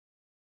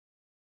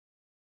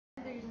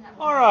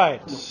All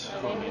right.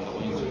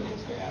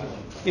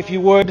 If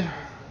you would,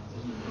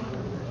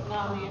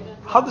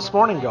 how'd this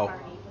morning go?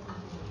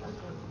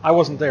 I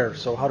wasn't there,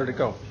 so how did it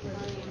go?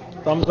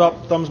 Thumbs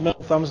up, thumbs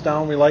middle, thumbs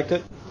down. We liked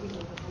it.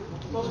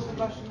 What was the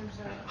question?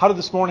 How did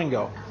this morning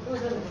go?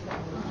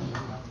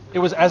 It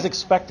was as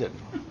expected.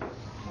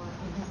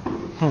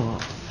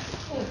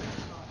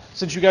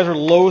 Since you guys are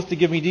loath to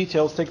give me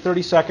details, take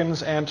 30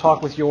 seconds and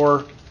talk with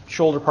your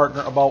shoulder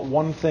partner about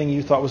one thing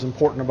you thought was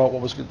important about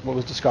what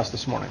was discussed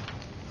this morning.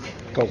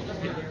 Go.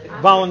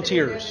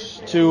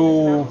 Volunteers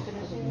to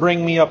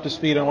bring me up to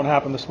speed on what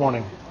happened this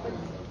morning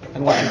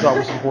and what you thought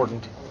was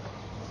important.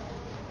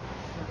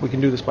 We can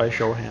do this by a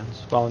show of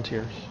hands.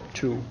 Volunteers.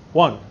 2,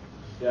 1.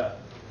 Yeah.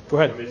 Go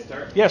ahead. Want me to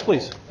start? Yes,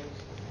 please.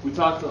 We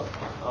talked,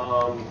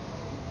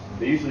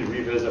 they usually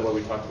revisit what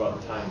we talked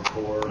about the time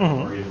before,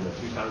 or even the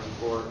 2 times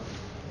before.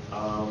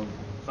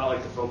 Felt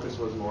like the focus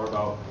was more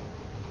about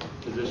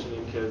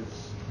positioning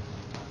kids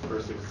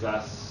for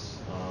success.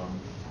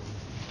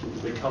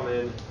 They come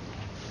in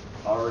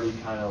already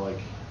kind of like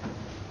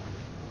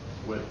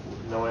with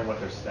knowing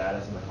what their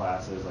status in the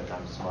class is, like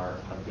I'm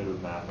smart, I'm good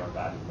with math, or I'm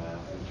bad with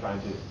math, and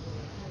trying to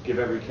give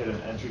every kid an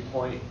entry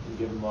point and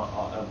give them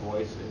a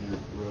voice in your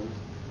room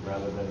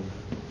rather than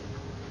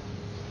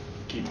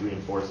keep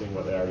reinforcing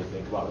what they already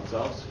think about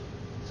themselves.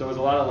 So it was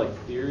a lot of like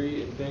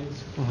theory and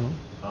things.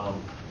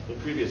 In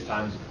previous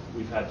times,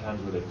 we've had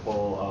times where they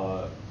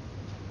pull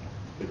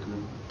the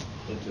group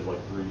into like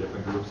 3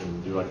 different groups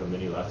and do like a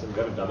mini lesson. We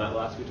haven't done that the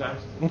last few times.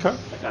 Okay.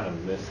 I kind of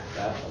missed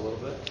that a little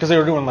bit. Because they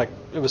were doing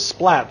it was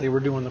splat. They were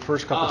doing the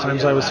first couple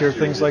times I was here,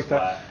 things like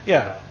that. Splat.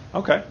 Yeah.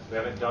 Okay. We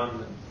haven't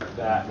done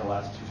that the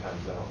last 2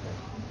 times, I don't think.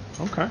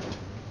 Okay.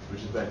 Which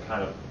has been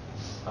kind of,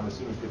 I'm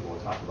assuming people will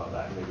talk about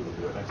that and maybe we'll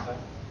do it next time.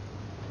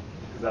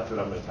 Because that's what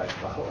I'm going to type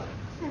about.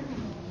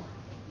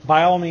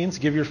 By all means,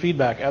 give your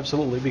feedback,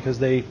 absolutely, because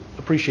they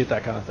appreciate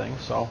that kind of thing.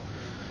 So,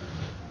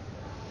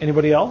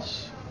 anybody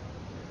else?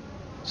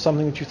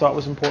 Something that you thought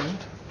was important?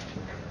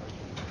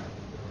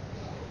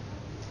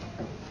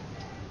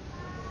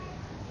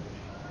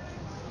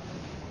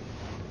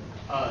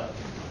 I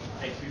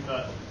too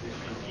thought the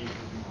piece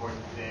was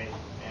important today,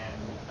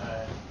 and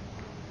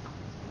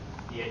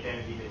the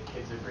identity that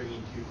kids are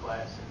bringing to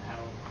class and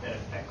how that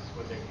affects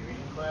what they're doing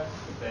in class,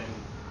 but then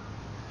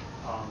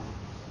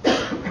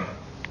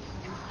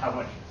how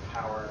much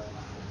power a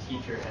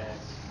teacher has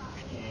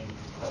in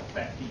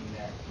affecting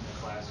that in the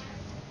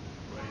classroom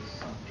was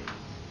something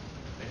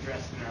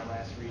addressed in our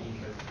last reading,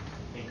 but I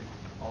think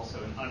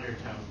also an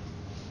undertone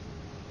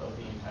of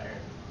the entire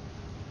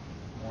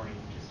morning,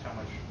 just how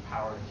much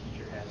power a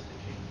teacher has to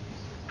change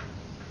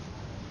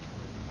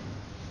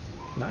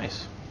these.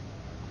 Nice.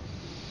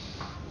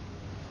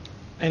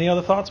 Any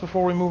other thoughts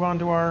before we move on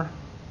to our...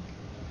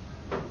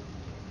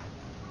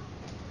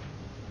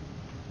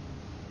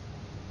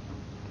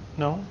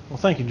 No? Well,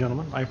 thank you,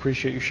 gentlemen. I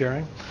appreciate you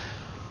sharing.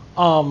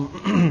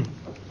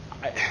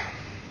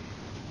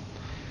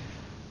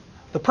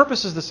 The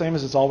purpose is the same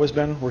as it's always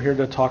been. We're here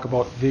to talk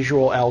about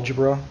visual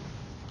algebra,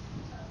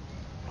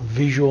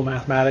 visual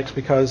mathematics,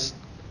 because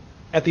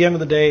at the end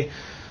of the day,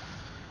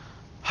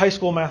 high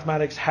school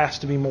mathematics has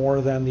to be more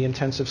than the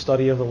intensive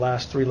study of the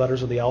last 3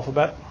 letters of the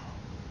alphabet.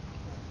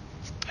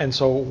 And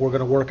so we're going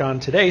to work on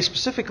today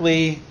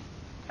specifically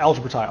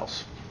algebra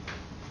tiles.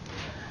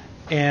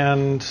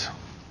 And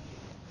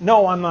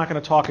no, I'm not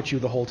going to talk at you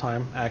the whole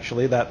time,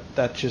 actually.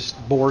 That just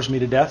bores me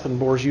to death and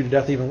bores you to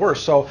death even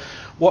worse. So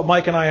what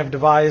Mike and I have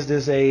devised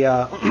is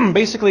a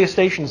basically a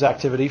stations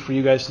activity for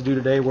you guys to do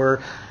today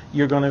where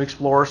you're going to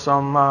explore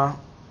some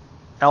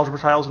algebra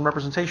tiles and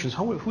representations.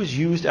 Who's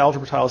used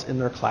algebra tiles in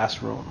their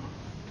classroom?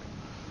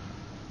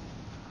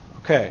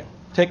 Okay.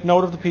 Take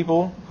note of the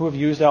people who have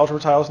used algebra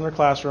tiles in their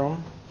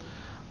classroom.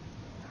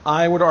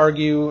 I would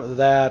argue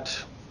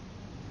that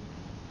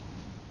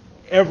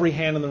every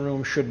hand in the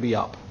room should be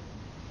up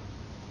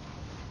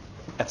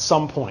at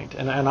some point,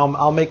 and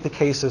I'll make the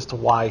case as to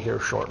why here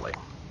shortly.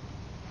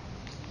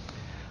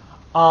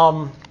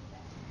 Those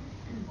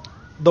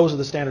are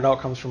the standard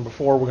outcomes from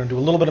before. We're going to do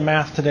a little bit of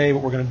math today, but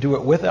we're going to do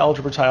it with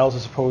algebra tiles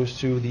as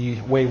opposed to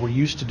the way we're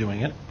used to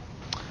doing it.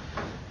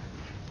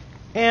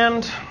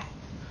 And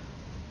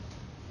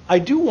I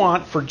do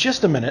want, for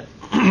just a minute,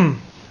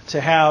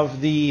 to have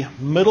the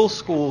middle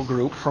school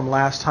group from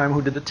last time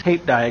who did the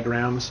tape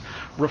diagrams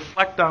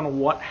reflect on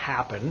what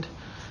happened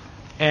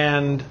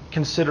and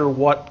consider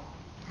what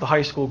the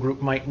high school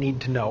group might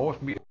need to know.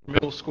 If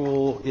middle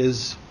school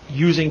is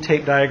using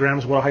tape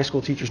diagrams, what high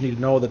school teachers need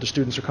to know that the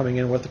students are coming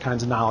in with, the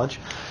kinds of knowledge.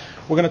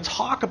 We're going to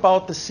talk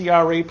about the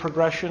CRA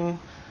progression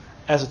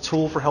as a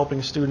tool for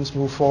helping students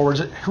move forward.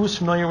 Who's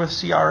familiar with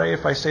CRA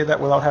if I say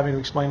that without having to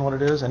explain what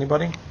it is?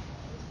 Anybody?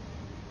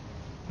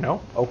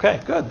 No?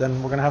 Okay, good.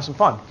 Then we're going to have some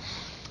fun.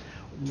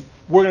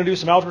 We're going to do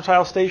some algebra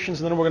tile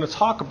stations, and then we're going to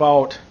talk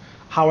about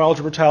how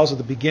algebra tiles are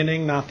the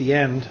beginning, not the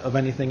end, of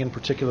anything in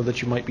particular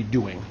that you might be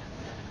doing.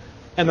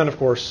 And then, of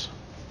course,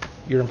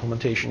 your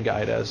implementation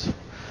guide, as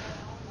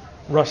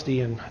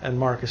Rusty and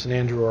Marcus and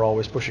Andrew are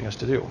always pushing us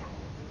to do.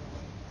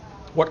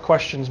 What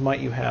questions might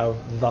you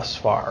have thus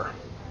far?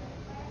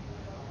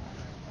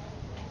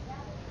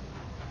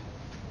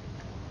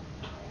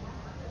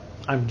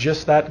 I'm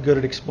just that good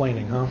at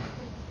explaining, huh?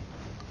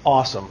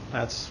 Awesome.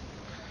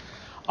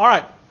 All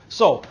right.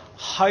 So,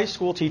 high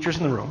school teachers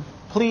in the room,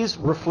 please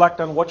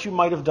reflect on what you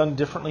might have done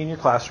differently in your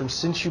classroom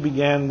since you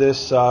began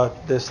this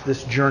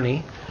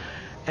journey,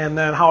 and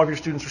then how have your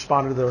students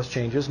responded to those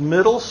changes.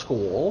 Middle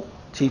school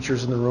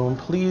teachers in the room,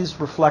 please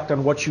reflect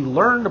on what you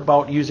learned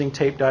about using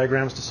tape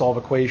diagrams to solve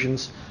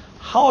equations.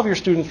 How have your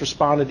students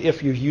responded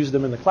if you've used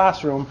them in the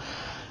classroom?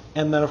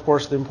 And then, of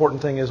course, the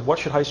important thing is, what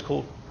should high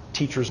school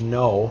teachers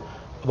know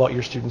about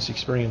your students'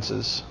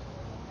 experiences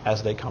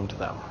as they come to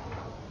them?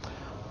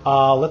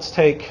 Let's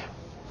take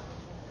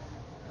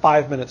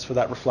 5 minutes for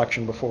that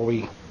reflection before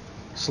we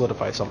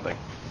solidify something.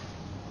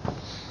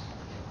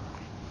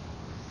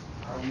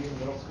 Are we in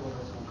middle school and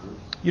high school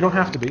groups? You don't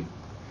have to be.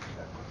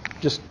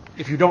 Just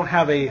if you don't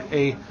have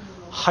a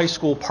high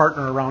school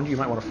partner around you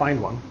might want to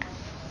find one.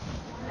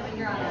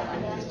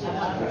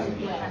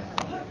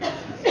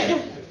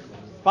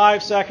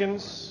 5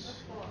 seconds.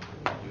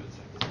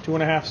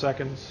 2.5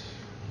 seconds.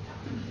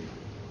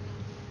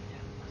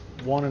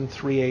 1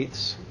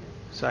 3/8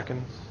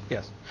 seconds.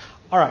 Yes.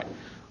 All right.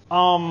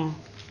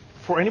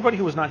 For anybody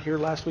who was not here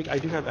last week, I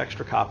do have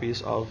extra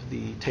copies of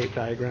the tape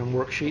diagram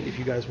worksheet if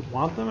you guys would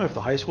want them. If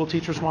the high school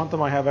teachers want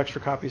them, I have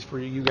extra copies for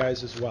you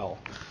guys as well.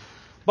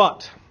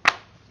 But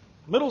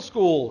middle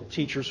school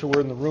teachers who were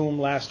in the room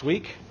last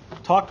week,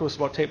 talk to us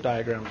about tape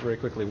diagrams very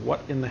quickly. What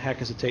in the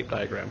heck is a tape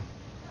diagram?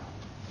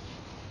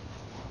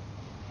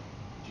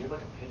 Do you have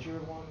like a picture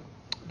of one?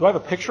 Do I have a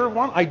picture of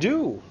one? I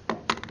do.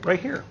 Right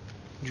here.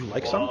 Would you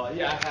like some?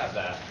 Yeah, I have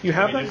that. You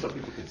have that? Just so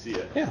people can see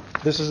it. Yeah.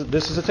 This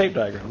is a tape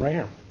diagram right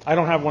here. I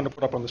don't have one to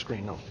put up on the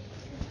screen, no.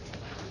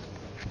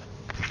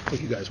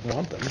 If you guys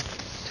want them,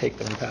 take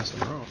them and pass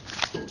them around.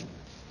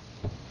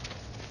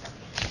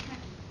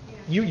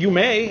 You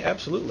may,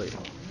 absolutely.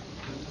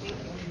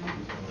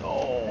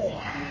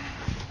 Oh.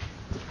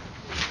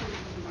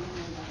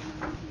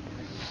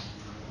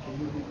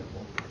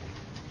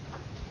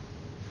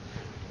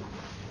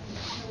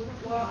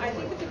 Well, I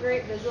think it's a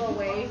great visual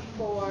way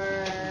to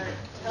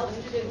help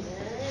students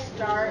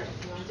start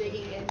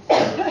digging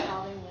into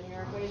solving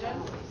linear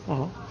equations.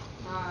 Uh-huh.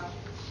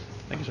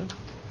 Thank you, sir.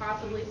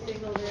 Possibly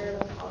single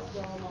variable,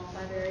 possible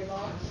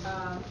multivariable.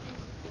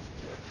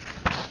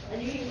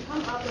 And you can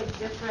come up with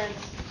different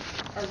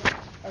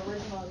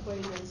original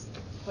equations,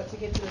 but to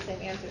get to the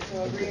same answer.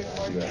 So a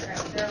reinforcement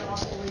answer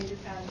also where you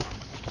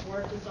can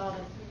work to solve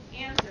an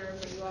answer,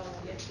 but you also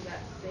get to that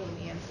same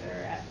answer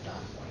at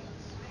some point.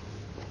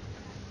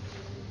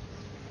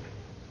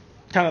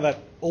 Kind of that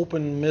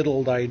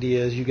open-middled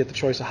idea is you get the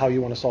choice of how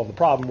you want to solve the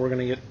problem. We're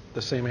going to get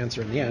the same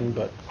answer in the end,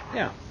 but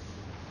yeah.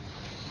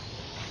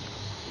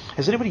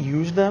 Has anybody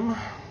used them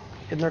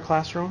in their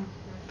classroom?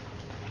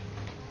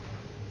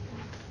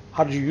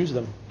 How did you use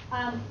them?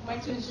 My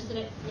students just did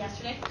it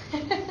yesterday,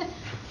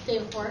 day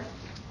before.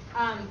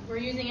 We're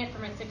using it for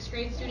my 6th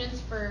grade students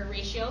for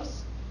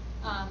ratios.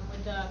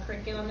 With the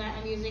curriculum that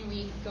I'm using,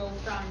 we go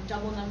from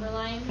double number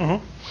lines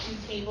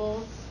to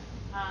tables,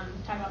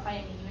 talk about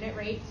finding the unit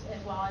rates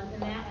as well as in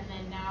that, and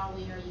then now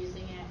we are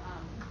using it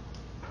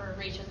for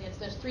ratios.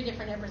 There's 3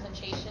 different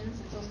representations,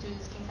 and so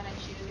students can kind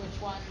of choose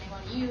which one they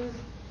want to use.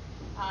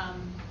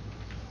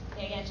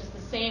 Again, it's just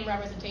the same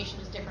representation,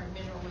 just different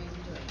visual ways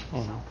of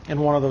doing it. So. And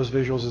one of those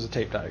visuals is a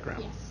tape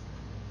diagram. Yes.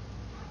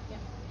 Yep.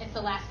 It's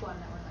the last one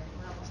that we're learning.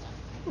 We're almost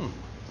done.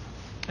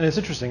 And it's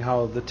interesting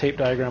how the tape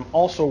diagram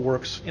also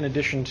works, in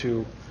addition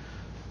to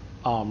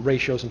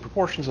ratios and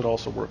proportions, it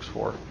also works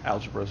for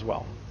algebra as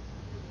well.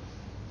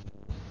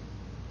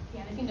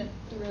 Yeah, they seem to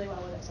do really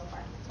well with it so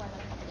far. That's why I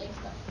let a couple days,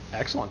 but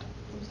Excellent.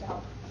 seems to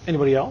help.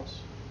 Anybody else?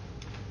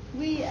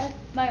 We, at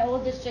my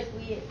old district,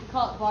 we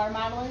call it bar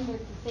modeling, but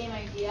it's the same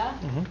idea.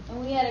 And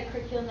we had a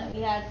curriculum that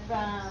we had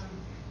from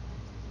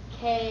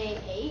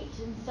K-8,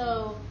 and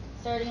so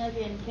starting like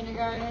in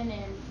kindergarten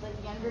and like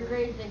younger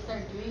grades, they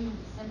start doing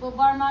simple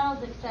bar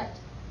models, except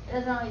it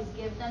doesn't always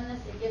give them this.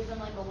 It gives them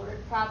like a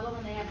word problem,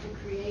 and they have to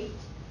create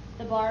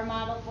the bar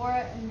model for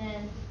it. And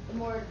then the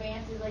more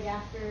advanced is like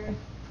after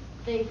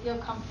they feel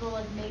comfortable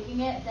with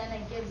making it, then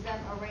it gives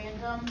them a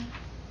random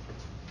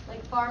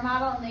like bar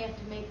model, and they have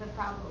to make the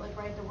problem, like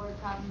write the word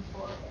problem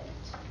for it.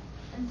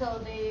 And so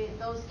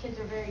those kids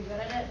are very good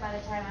at it by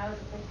the time I was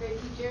a 5th grade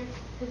teacher,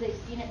 because they've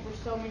seen it for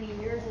so many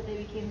years that they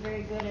became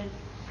very good at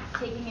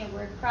taking a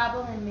word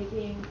problem and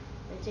making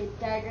a tape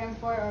diagram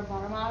for it or a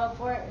bar model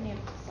for it, and you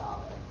have to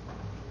solve it.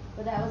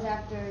 But that was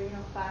after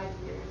 5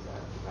 years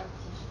of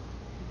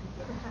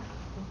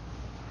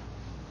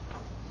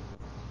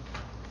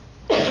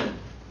repetition.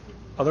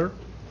 Other?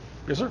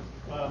 Yes, sir.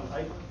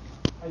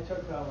 I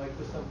took like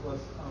the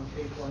simplest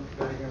page 1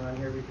 diagram on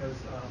here because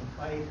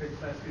my 8th grade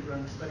class we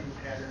run study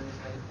patterns,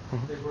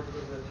 and they work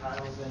with the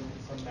tiles and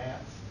some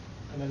maths,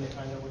 and then they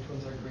find out which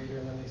ones are greater,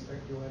 and then they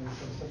start doing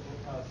some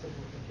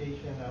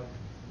simplification of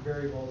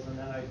variables, and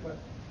then I put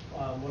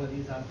one of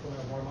these on for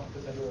a warm-up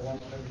because I do a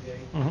warm-up every day.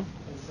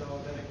 And so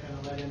then it kind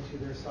of led into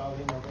their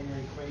solving a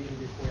linear equation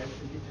before we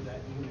actually get to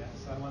that unit.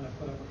 So I want to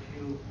put up a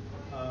few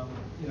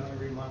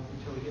every month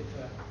until we get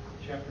to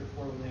chapter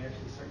 4 when they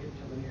actually start getting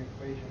to linear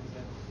equations,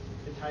 and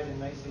it tied in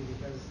nicely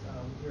because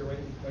we were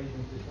writing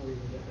equations before we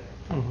even get there.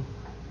 Mm-hmm.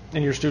 And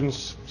your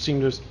students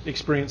seem to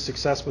experience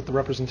success with the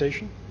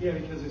representation? Yeah,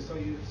 because they're so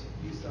used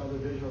to all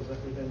the visuals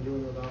that we've been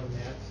doing with all the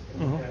maths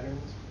and the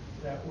patterns,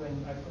 that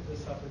when I put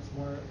this up, it's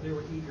more, they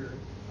were eager,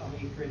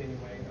 8th grade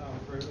anyway,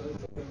 for it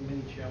was a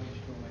mini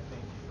challenge to them, I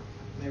think.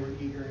 And they were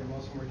eager, and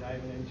most of them were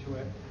diving into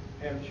it.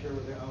 I had to share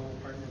with their own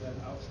partner then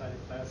outside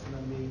of class, and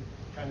then we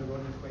kind of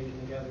wrote an equation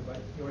together,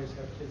 but you always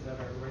have kids that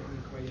are writing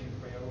the equation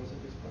for arrows and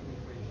just putting the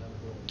equation on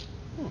the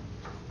board.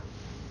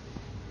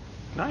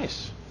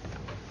 Nice.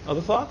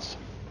 Other thoughts?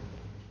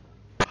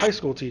 High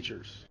school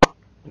teachers,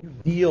 when you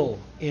deal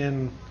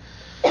in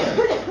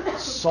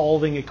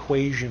solving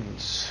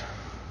equations,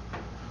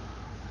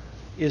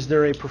 is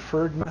there a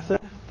preferred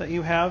method that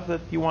you have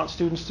that you want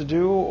students to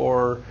do,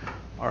 or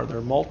are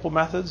there multiple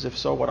methods? If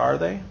so, what are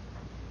they?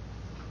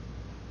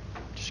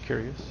 Just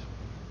curious.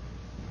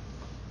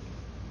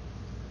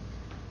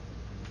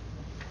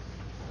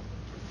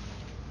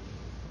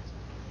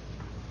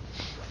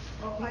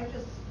 Well, I don't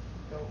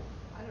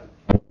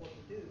care what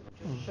you do,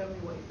 just show me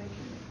what you're thinking.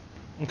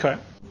 Okay.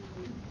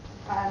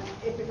 And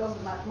if it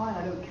doesn't match mine,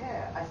 I don't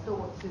care. I still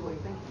want to see what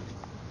you're thinking.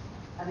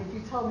 And if you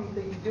tell me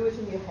that you do it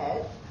in your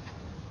head,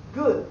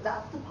 good,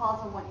 that's the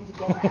part I want you to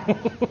get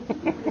at.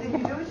 Because if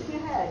you do it in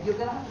your head, you're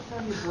going to have to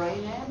turn your brain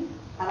in,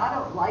 and I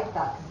don't like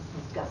that because it's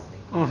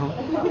disgusting.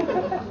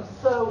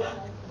 So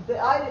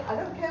I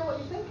don't care what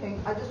you're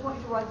thinking, I just want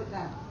you to write it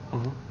down.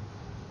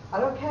 I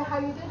don't care how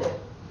you did it,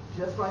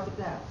 just write it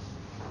down.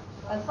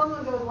 And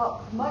someone goes,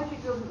 well, my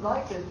teacher doesn't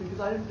like this because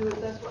I didn't do it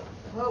this way,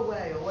 her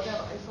way, or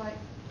whatever. It's like,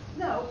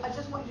 no, I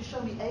just want you to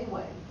show me a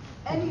way.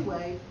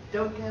 Anyway,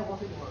 don't care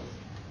what it was.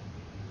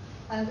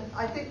 And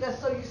I think they're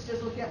so used to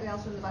just looking at the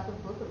answer in the back of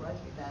the book and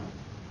writing it down.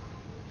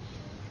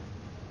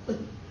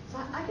 So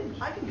I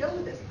can go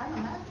with this. I'm a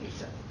math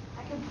teacher.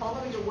 I can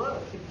follow your work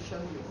if you show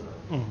me your work.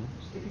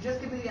 If you just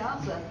give me the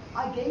answer,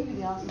 I gave you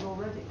the answers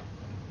already.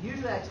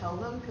 Usually I tell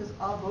them, because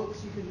our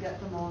books, you can get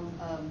them on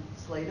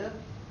Slader.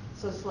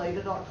 So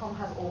Slader.com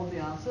has all of the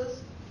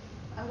answers.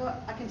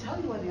 I can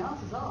tell you where the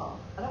answers are.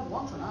 I don't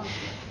want an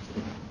answer.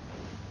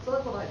 So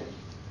that's what I do.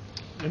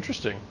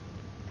 Interesting.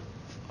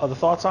 Other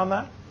thoughts on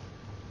that?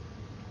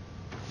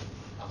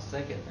 I'll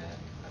second that.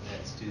 I've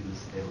had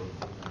students, they'll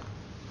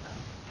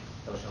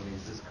show me,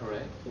 is this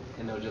correct?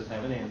 And they'll just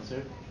have an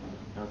answer.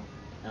 And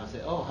I'll say,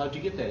 oh, how'd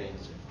you get that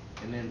answer?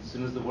 And then as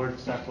soon as the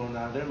words start flowing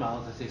out of their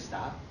mouths, I say,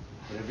 stop.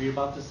 Whatever you're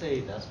about to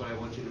say, that's what I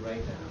want you to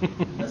write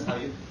down. That's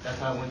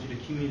how I want you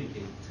to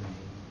communicate to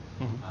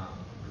me.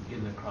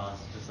 Getting across,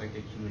 just like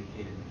they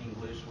communicate in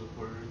English with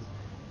words,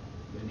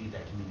 we need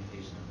that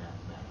communication in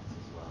mathematics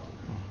as well.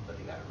 But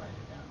they got to write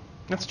it down.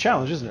 That's a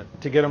challenge, isn't it?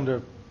 To get them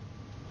to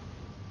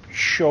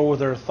show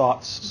their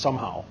thoughts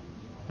somehow,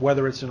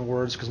 whether it's in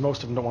words, because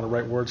most of them don't want to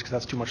write words because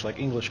that's too much like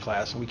English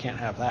class, and we can't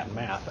have that in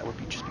math. That would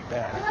just be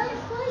bad. And I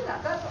explained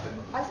that.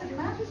 I said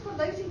math is for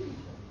lazy people.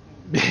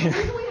 The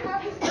reason we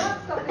have this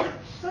math stuff is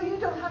so you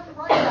don't have to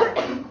write out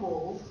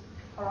equals.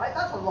 All right,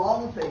 that's a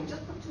long thing.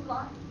 Just put 2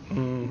 lines.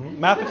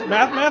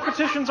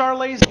 Mathematicians are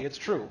lazy. It's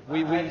true.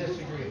 We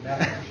disagree.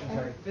 Mathematicians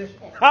are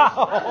efficient.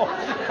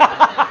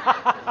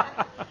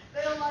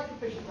 They don't like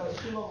efficient though.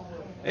 It's too long.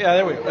 Yeah,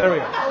 there we go.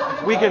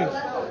 We can.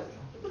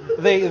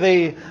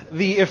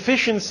 The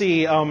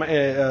efficiency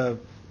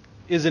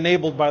is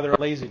enabled by their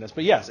laziness.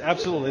 But yes,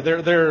 absolutely.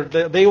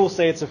 They will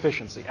say it's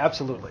efficiency.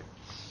 Absolutely.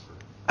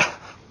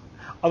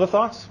 Other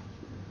thoughts?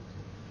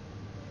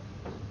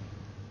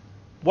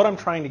 What I'm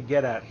trying to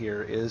get at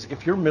here is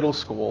if your middle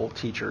school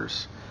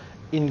teachers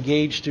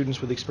engage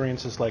students with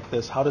experiences like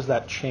this, how does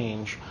that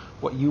change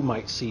what you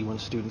might see when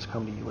students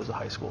come to you as a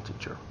high school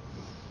teacher?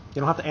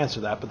 You don't have to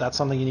answer that, but that's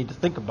something you need to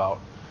think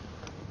about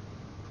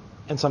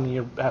and something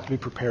you have to be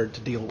prepared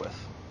to deal with.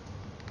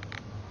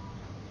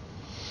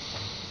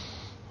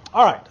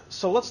 All right,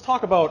 so let's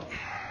talk about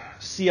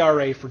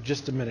CRA for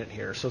just a minute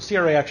here. So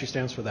CRA actually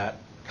stands for that.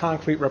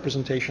 Concrete,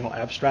 representational,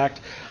 abstract.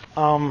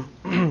 I'm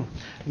gonna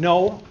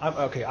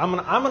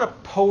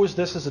pose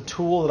this as a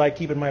tool that I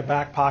keep in my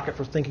back pocket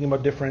for thinking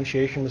about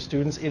differentiation with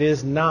students. It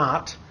is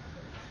not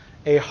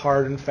a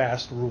hard and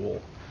fast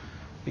rule,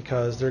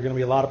 because there are going to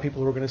be a lot of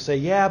people who are going to say,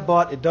 yeah,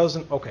 but it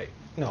doesn't. Okay,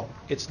 no,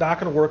 it's not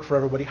going to work for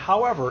everybody.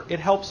 However, it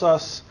helps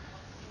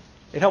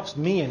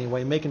me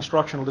anyway, make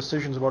instructional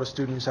decisions about a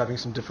student who's having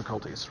some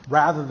difficulties.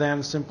 Rather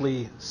than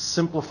simply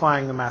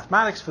simplifying the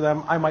mathematics for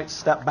them, I might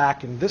step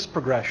back in this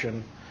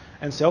progression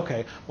and say,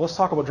 okay, well, let's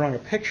talk about drawing a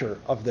picture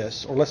of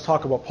this, or let's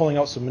talk about pulling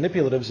out some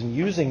manipulatives and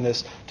using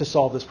this to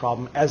solve this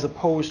problem, as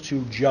opposed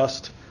to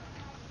just,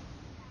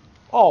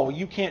 oh,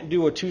 you can't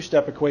do a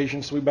 2-step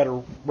equation, so we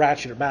better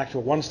ratchet it back to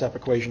a 1-step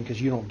equation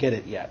because you don't get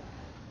it yet.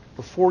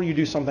 Before you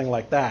do something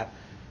like that,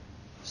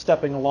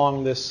 stepping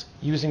along this,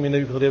 using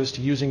manipulatives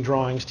to using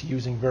drawings to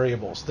using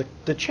variables.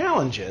 The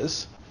challenge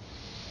is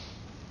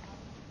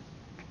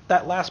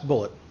that last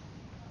bullet.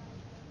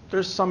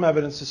 There's some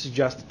evidence to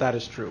suggest that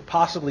is true.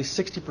 Possibly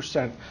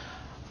 60%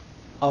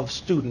 of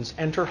students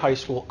enter high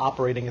school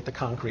operating at the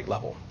concrete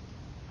level.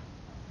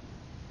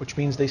 which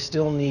means they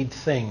still need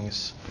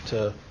things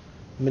to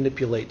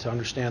manipulate to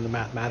understand the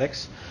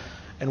mathematics.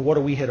 And what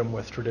do we hit them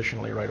with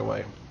traditionally right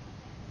away?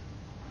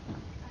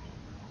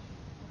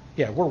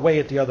 Yeah, we're way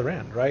at the other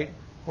end, right?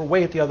 We're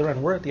way at the other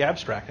end. We're at the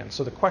abstract end.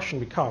 So the question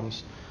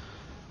becomes,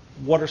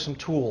 what are some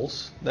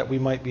tools that we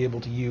might be able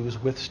to use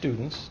with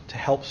students to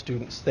help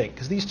students think?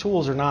 Because these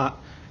tools are not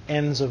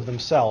ends of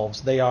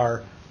themselves. They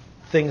are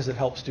things that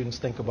help students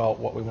think about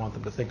what we want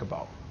them to think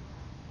about.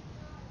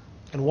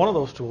 And one of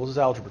those tools is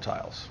algebra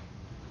tiles.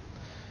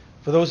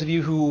 For those of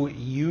you who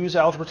use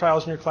algebra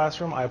tiles in your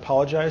classroom, I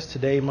apologize.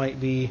 Today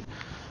might be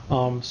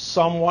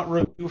somewhat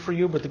review for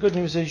you, but the good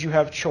news is you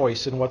have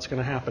choice in what's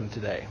going to happen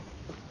today.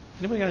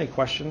 Anybody got any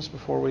questions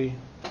before we...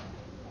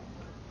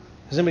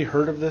 Has anybody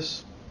heard of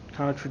this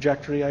kind of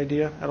trajectory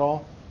idea at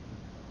all?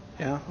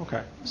 Yeah?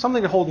 Okay.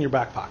 Something to hold in your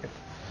back pocket.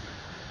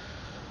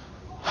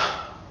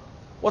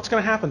 What's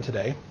going to happen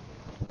today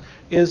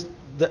is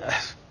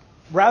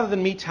rather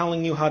than me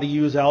telling you how to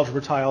use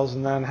algebra tiles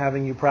and then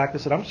having you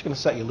practice it, I'm just going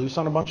to set you loose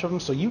on a bunch of them.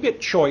 So you get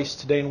choice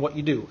today in what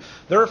you do.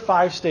 There are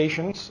 5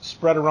 stations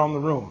spread around the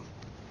room.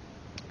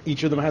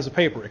 Each of them has a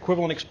paper.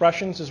 Equivalent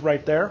expressions is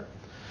right there.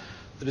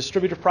 The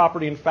distributive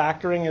property and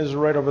factoring is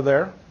right over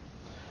there.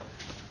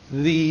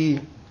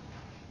 The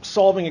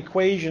solving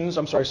equations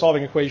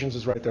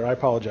is right there. I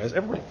apologize.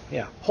 Everybody,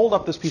 hold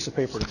up this piece of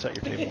paper that's at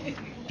your table,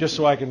 just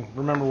so I can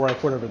remember where I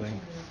put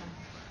everything.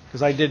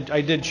 Because I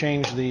did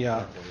change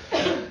the...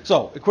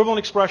 So, equivalent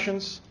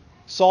expressions,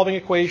 solving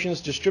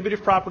equations,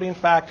 distributive property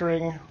and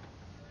factoring,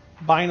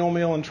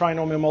 binomial and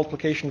trinomial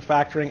multiplication,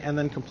 factoring, and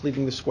then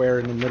completing the square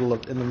in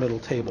the middle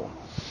table.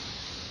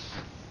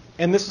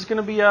 And this is going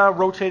to be a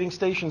rotating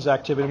stations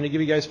activity. I'm going to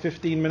give you guys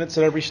 15 minutes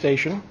at every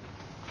station.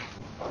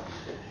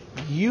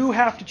 You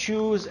have to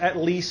choose at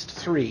least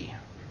 3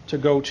 to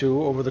go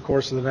to over the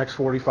course of the next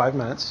 45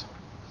 minutes.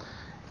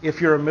 If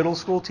you're a middle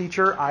school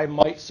teacher, I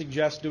might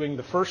suggest doing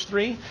the first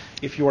 3.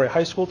 If you're a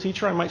high school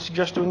teacher, I might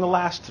suggest doing the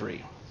last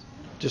 3.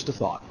 Just a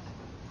thought.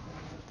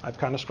 I've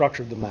kind of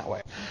structured them that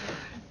way.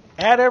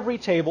 At every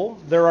table,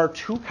 there are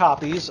 2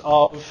 copies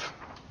of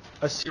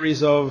a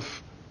series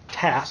of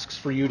tasks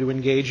for you to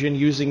engage in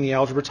using the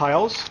algebra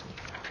tiles.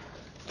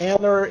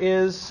 And there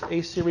is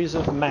a series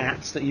of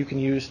mats that you can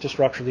use to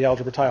structure the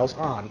algebra tiles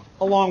on,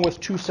 along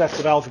with 2 sets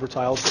of algebra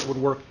tiles that would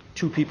work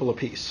 2 people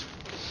apiece.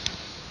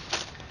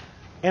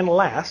 And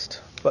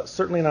last, but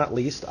certainly not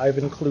least, I've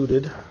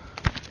included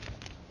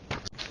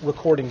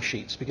recording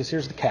sheets, because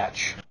here's the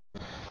catch.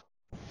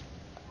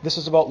 This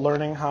is about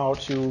learning how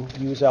to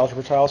use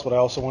algebra tiles, but I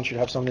also want you to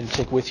have something to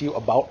take with you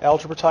about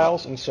algebra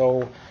tiles. And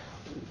so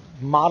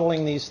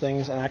modeling these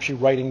things and actually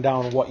writing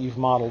down what you've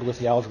modeled with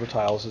the algebra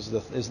tiles is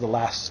the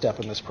last step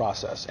in this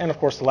process. And of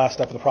course, the last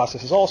step in the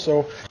process is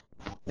also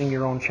finding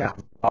your own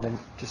challenge problem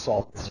to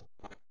solve this.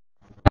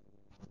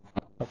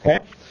 Okay?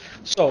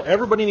 So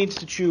everybody needs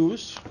to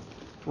choose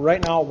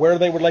right now where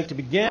they would like to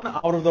begin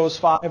out of those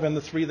 5 and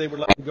the 3 they would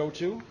like to go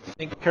to.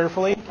 Think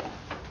carefully.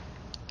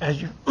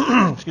 As you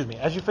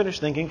as you finish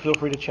thinking, feel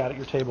free to chat at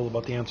your table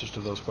about the answers to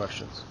those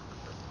questions.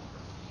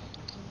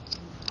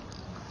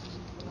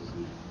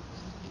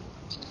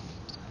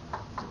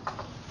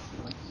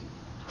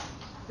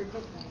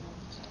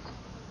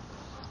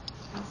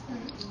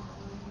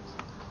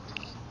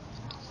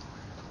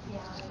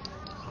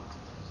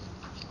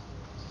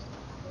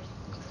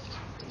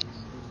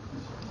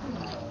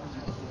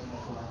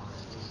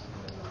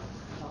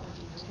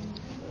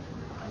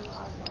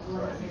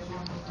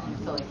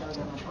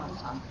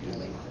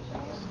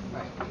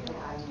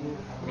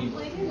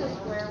 Completing the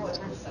square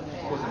wasn't so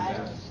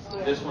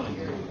bad. This one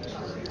here.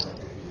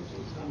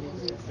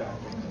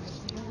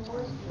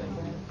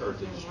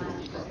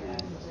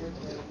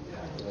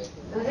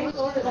 The thing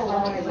sort of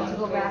along is when you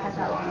go back at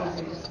that one.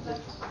 Can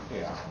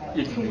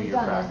you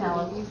Done this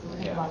now, at least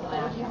think about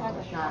that. I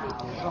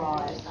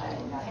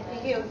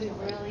think it would be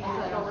really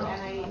good, and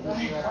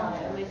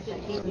I wish that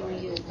he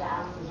would use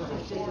that.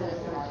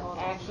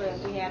 Actually,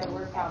 if we had to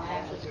work out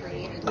matches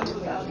created and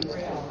stuff.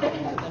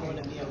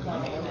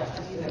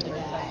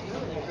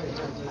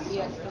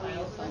 Yes,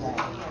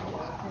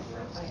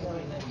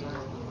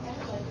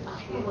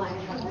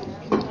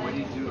 What do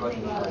you do like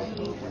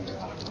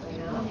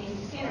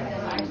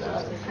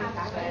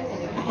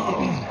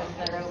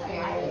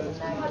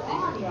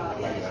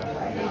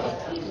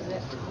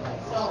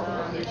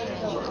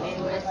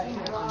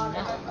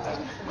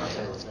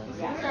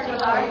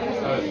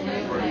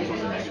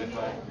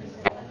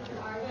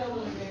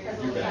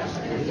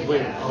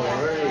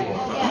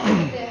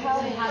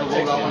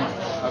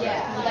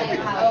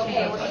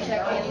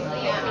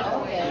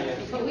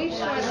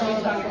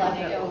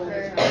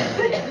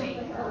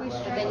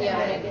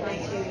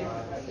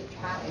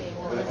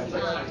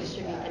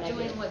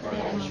doing what's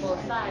in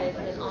both sides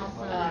and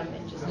also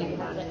just you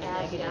have to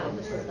add down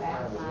this is the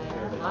side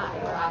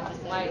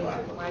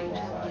why you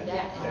just do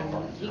that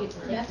and you get to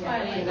think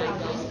that way and I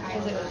don't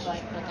because it was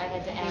like I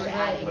had to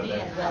add me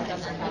and well done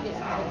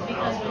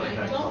because when you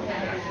don't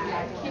have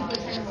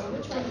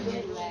which one do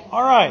you like?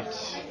 All right.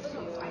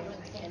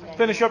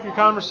 finish up your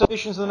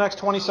conversations in the next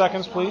 20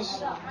 seconds,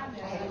 please.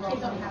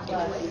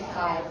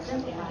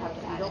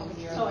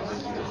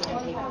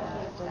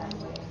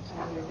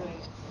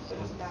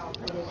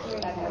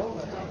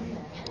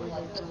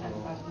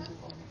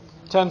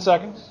 Ten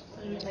seconds.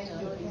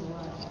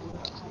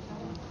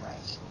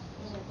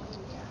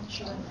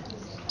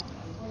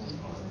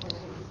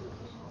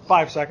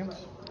 5 seconds.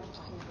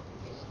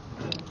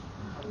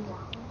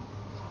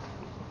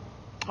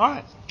 All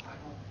right.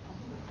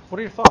 What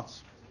are your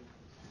thoughts?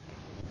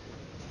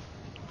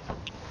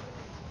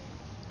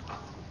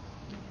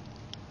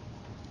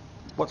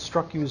 What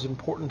struck you as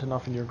important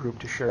enough in your group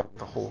to share with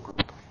the whole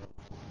group?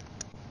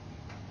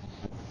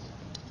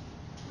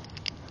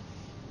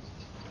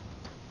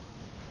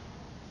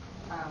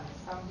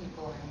 Some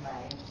people in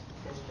my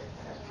district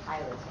that are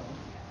piloting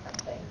some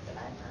things that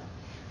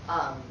I'm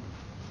on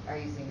are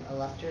using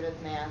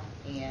illustrative math,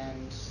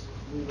 and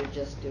we were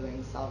just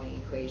doing solving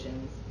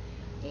equations,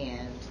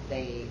 and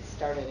they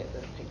started it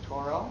with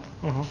pictorial,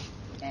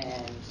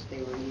 and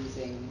they were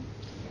using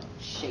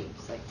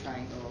shapes like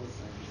triangles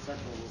and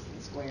circles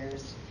and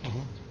squares,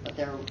 but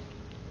there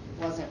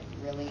wasn't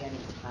really any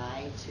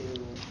tie to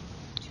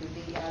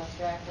the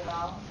abstract at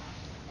all.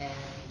 And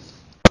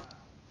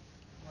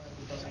one of the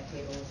people at my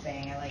table was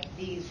saying, I like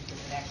these because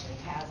it actually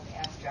has the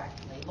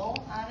abstract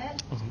label on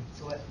it,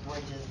 so it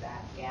bridges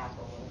that gap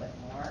a little bit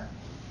more,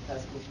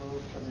 because we've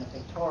moved from the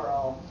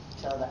pictorial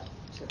to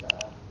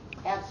the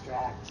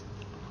abstract.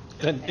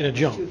 In a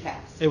jump. Too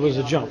fast. It was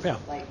a jump, yeah.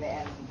 Like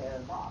and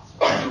they're lost.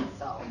 Right?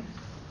 So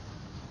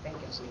I think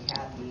if we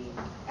had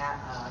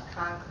the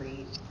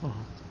concrete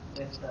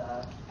with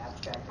the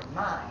abstract in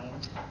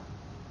mind,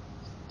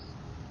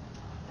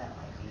 that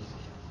might be.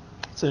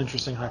 It's an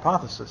interesting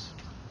hypothesis.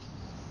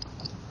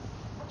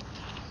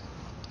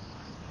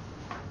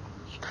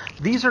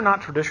 These are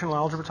not traditional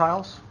algebra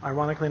tiles,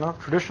 ironically enough.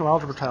 Traditional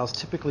algebra tiles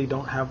typically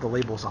don't have the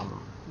labels on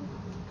them,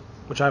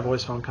 which I've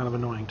always found kind of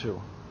annoying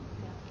too.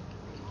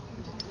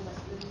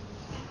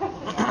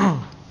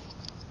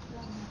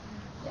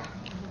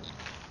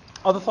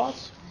 Other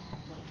thoughts?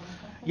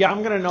 Yeah,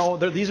 I'm going to know.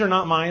 These are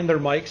not mine. They're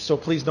Mike's, so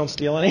please don't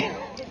steal any. I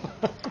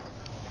was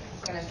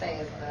going to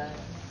say,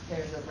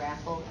 there's a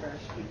raffle for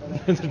people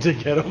to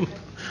get them.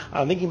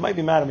 I think he might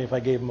be mad at me if I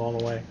gave them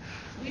all away.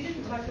 We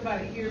didn't talk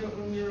about it here, but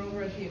when we were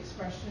over at the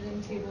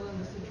expression table and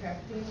the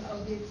subtracting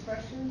of the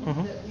expressions,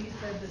 that we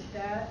said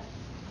that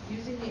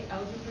using the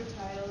algebra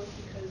tiles,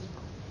 because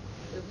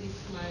at least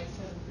my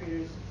seventh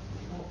graders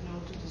won't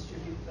know to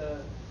distribute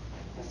the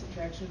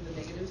subtraction of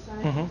the negative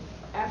sign,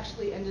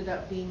 actually ended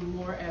up being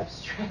more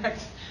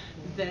abstract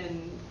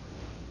than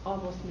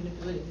almost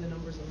manipulating the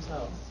numbers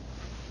themselves.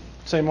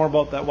 Say more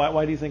about that.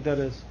 Why do you think that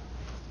is?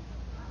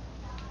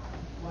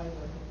 Why do I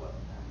think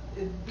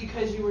what?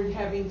 Because you were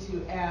having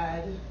to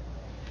add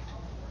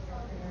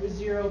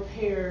 0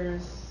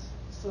 pairs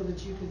so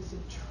that you could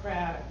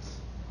subtract.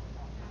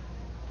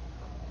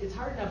 It's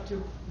hard enough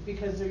to,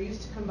 because they're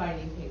used to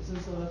combining things,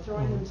 and so they're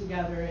throwing them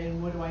together,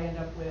 and what do I end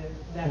up with?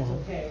 That's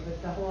okay. But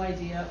the whole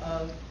idea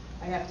of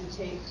I have to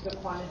take the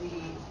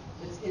quantity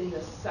that's in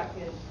the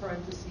second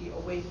parenthesis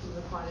away from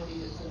the quantity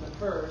that's in the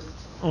first.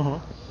 I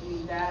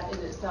mean, that in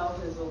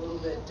itself is a little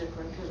bit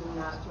different because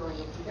we're not throwing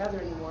them together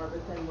anymore.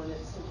 But then when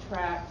it's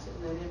subtract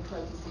and then in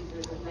parentheses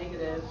there's a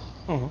negative,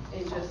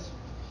 it just,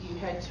 you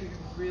had to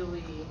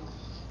really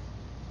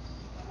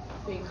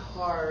think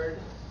hard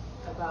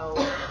about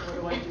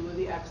what do I do with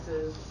the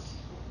x's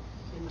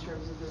in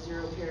terms of the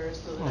 0 pairs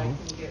so that I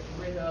can get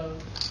rid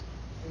of,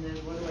 and then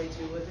what do I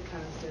do with the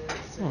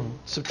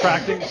constants?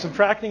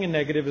 Subtracting a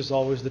negative is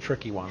always the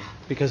tricky one,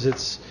 because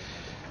it's,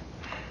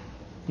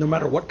 no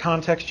matter what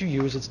context you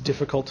use, it's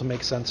difficult to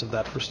make sense of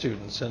that for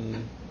students.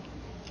 And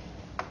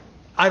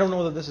I don't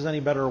know that this is any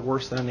better or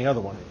worse than any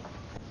other one.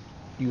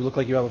 You look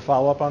like you have a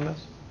follow-up on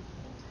this?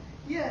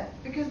 Yeah,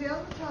 because the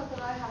other chart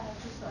that I have has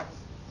 2 sides.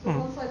 So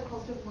one side's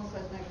positive, one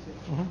side's negative.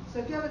 So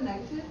if you have a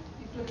negative,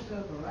 you flip it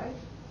over, right?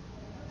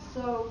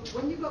 So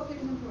when you've got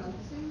things in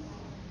parentheses,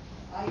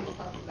 I use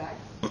plastic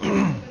bags.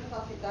 In a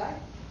plastic bag,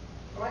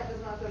 right,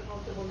 doesn't matter if they're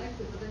positive or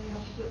negative, but then you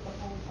have to flip the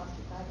whole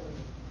plastic bag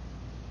over.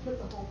 Flip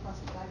the whole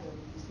plastic bag over,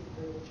 you see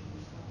the way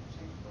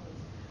change colors.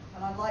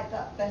 And I like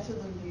that better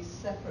than these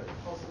separate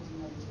positives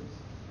and negatives.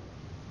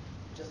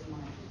 Just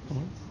my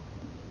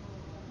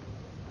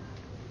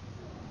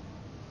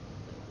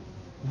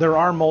There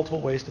are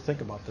multiple ways to think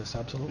about this,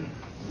 absolutely.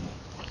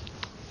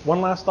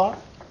 One last thought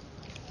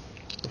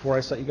before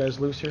I set you guys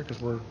loose here,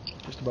 because we're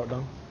just about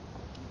done.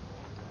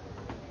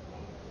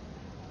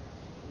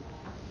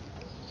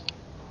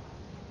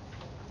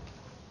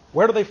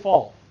 Where do they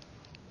fall,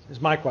 is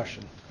my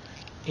question,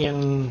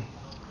 in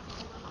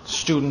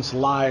students'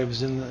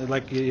 lives? In,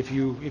 like, if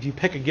you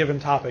pick a given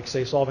topic,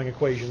 say solving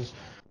equations,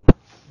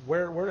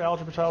 where do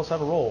algebra tiles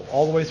have a role?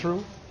 All the way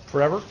through?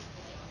 Forever?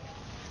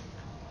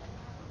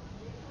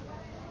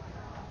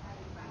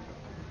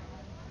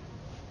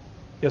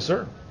 Yes,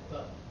 sir. The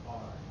R.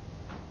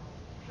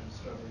 I'm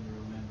struggling to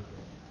remember.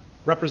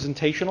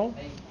 Representational?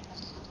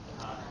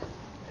 I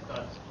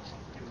thought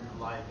it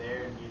would lie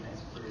there and be a nice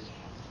bridge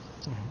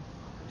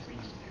between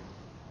the two.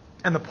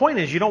 And the point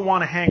is, you don't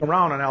want to hang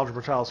around on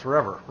algebra tiles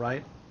forever,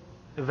 right?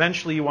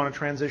 Eventually, you want to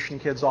transition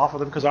kids off of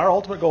them because our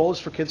ultimate goal is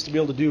for kids to be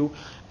able to do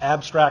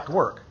abstract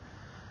work.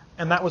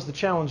 And that was the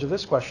challenge of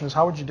this question: is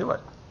how would you do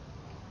it?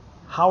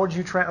 How would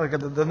you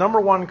the number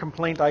one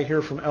complaint I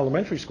hear from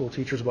elementary school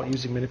teachers about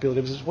using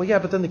manipulatives is, well, yeah,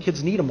 but then the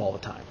kids need them all the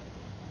time.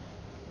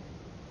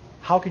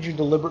 How could you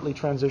deliberately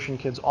transition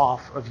kids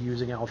off of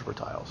using algebra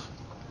tiles?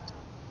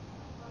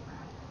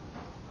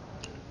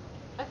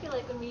 I feel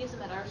like when we use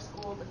them at our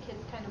school, the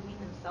kids kind of wean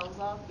themselves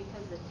off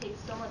because it takes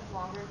so much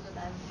longer for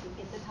them to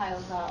get the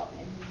tiles out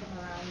and move them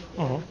around and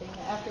do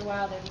everything. After a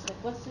while, they're just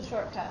like, what's the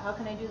shortcut? How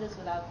can I do this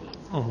without these?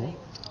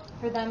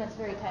 For them, it's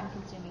very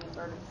time-consuming and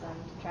burdensome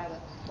to try to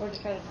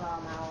draw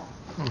them out.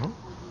 And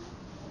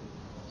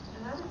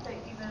I would say,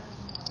 even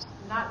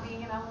not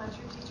being an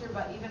elementary teacher,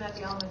 but even at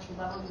the elementary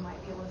level, you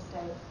might be able to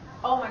say,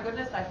 oh my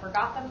goodness, I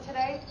forgot them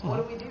today.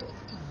 What do we do?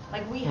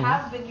 Like, we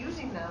have been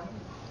using them.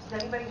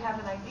 Does anybody have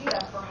an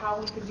idea for how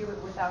we could do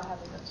it without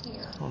having them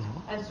here?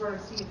 And sort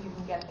of see if you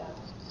can get them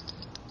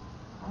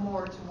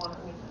more to want to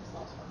wean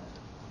themselves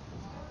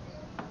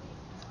from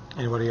it.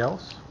 Anybody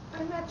else?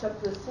 I match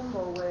up the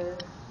symbol with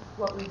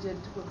what we did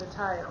with the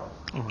tile.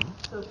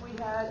 So if we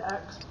had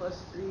x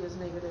plus 3 is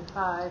negative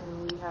 5,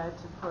 and we had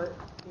to put,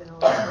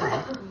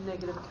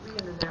 negative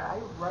 3 in there, I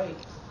would write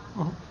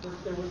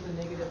if there was a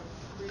negative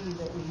 3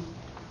 that we,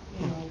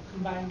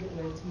 combined it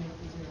with to make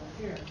the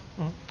 0 here.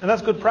 And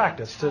that's good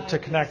practice to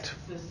connect.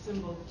 The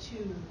symbol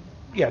to.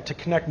 Yeah, to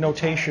connect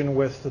notation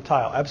with the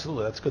tile.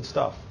 Absolutely, that's good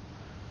stuff.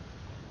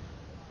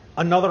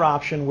 Another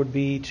option would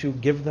be to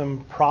give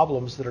them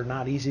problems that are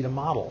not easy to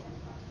model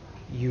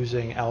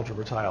using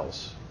algebra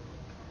tiles.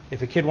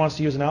 If a kid wants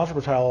to use an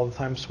algebra tile all the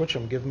time, switch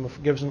them. Give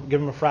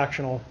them a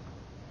fractional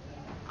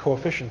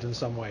coefficient in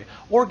some way,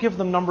 or give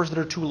them numbers that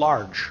are too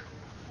large,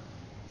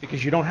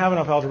 because you don't have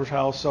enough algebra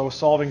tiles. So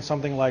solving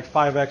something like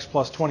 5x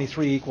plus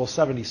 23 equals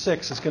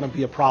 76 is going to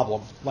be a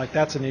problem. Like,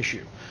 that's an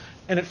issue,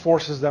 and it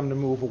forces them to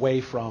move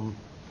away from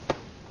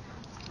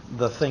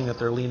the thing that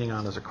they're leaning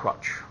on as a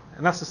crutch.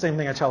 And that's the same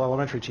thing I tell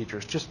elementary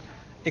teachers: just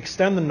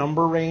extend the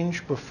number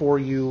range before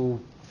you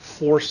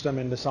force them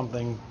into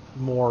something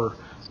more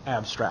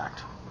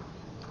abstract.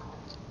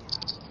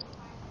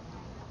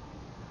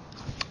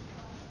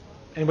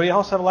 Anybody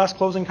else have a last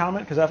closing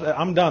comment? Because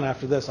I'm done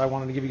after this. I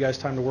wanted to give you guys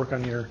time to work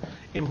on your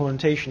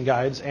implementation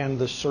guides and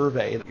the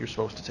survey that you're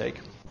supposed to take.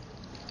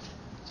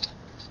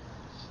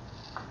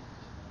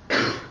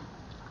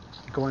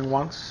 Going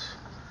once,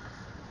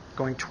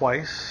 going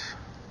twice.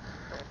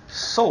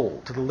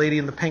 Sold to the lady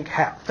in the pink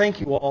hat.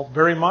 Thank you all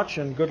very much,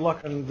 and good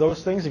luck on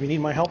those things. If you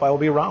need my help, I will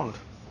be around.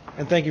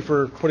 And thank you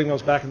for putting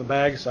those back in the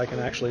bag so I can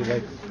actually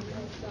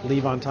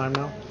leave on time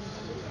now.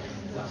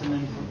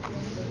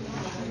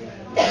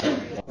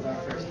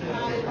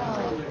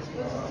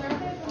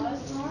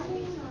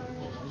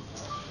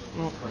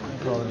 I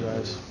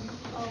apologize.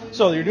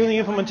 So you're doing the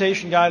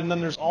implementation guide, and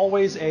then there's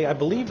always I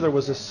believe there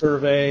was a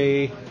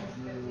survey.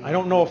 I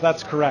don't know if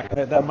that's correct.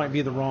 That might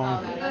be the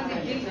wrong.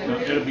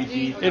 It'll be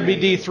D3. It'd be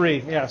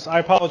D3. Yes, I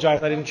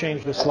apologize. I didn't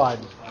change the slide.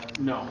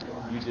 No,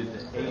 you did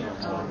the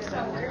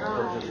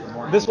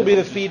AM. This will be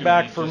the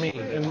feedback for me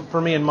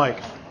and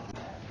Mike.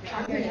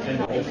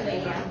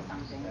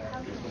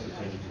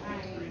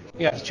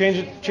 Yes,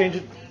 change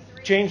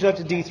that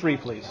to D3,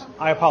 please.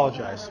 I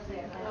apologize.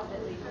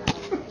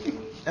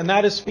 And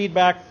that is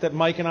feedback that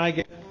Mike and I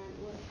get.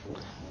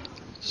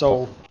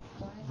 So,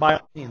 by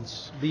all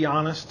means, be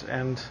honest,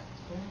 and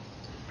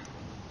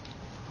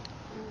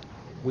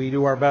we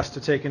do our best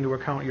to take into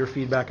account your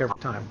feedback every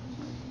time.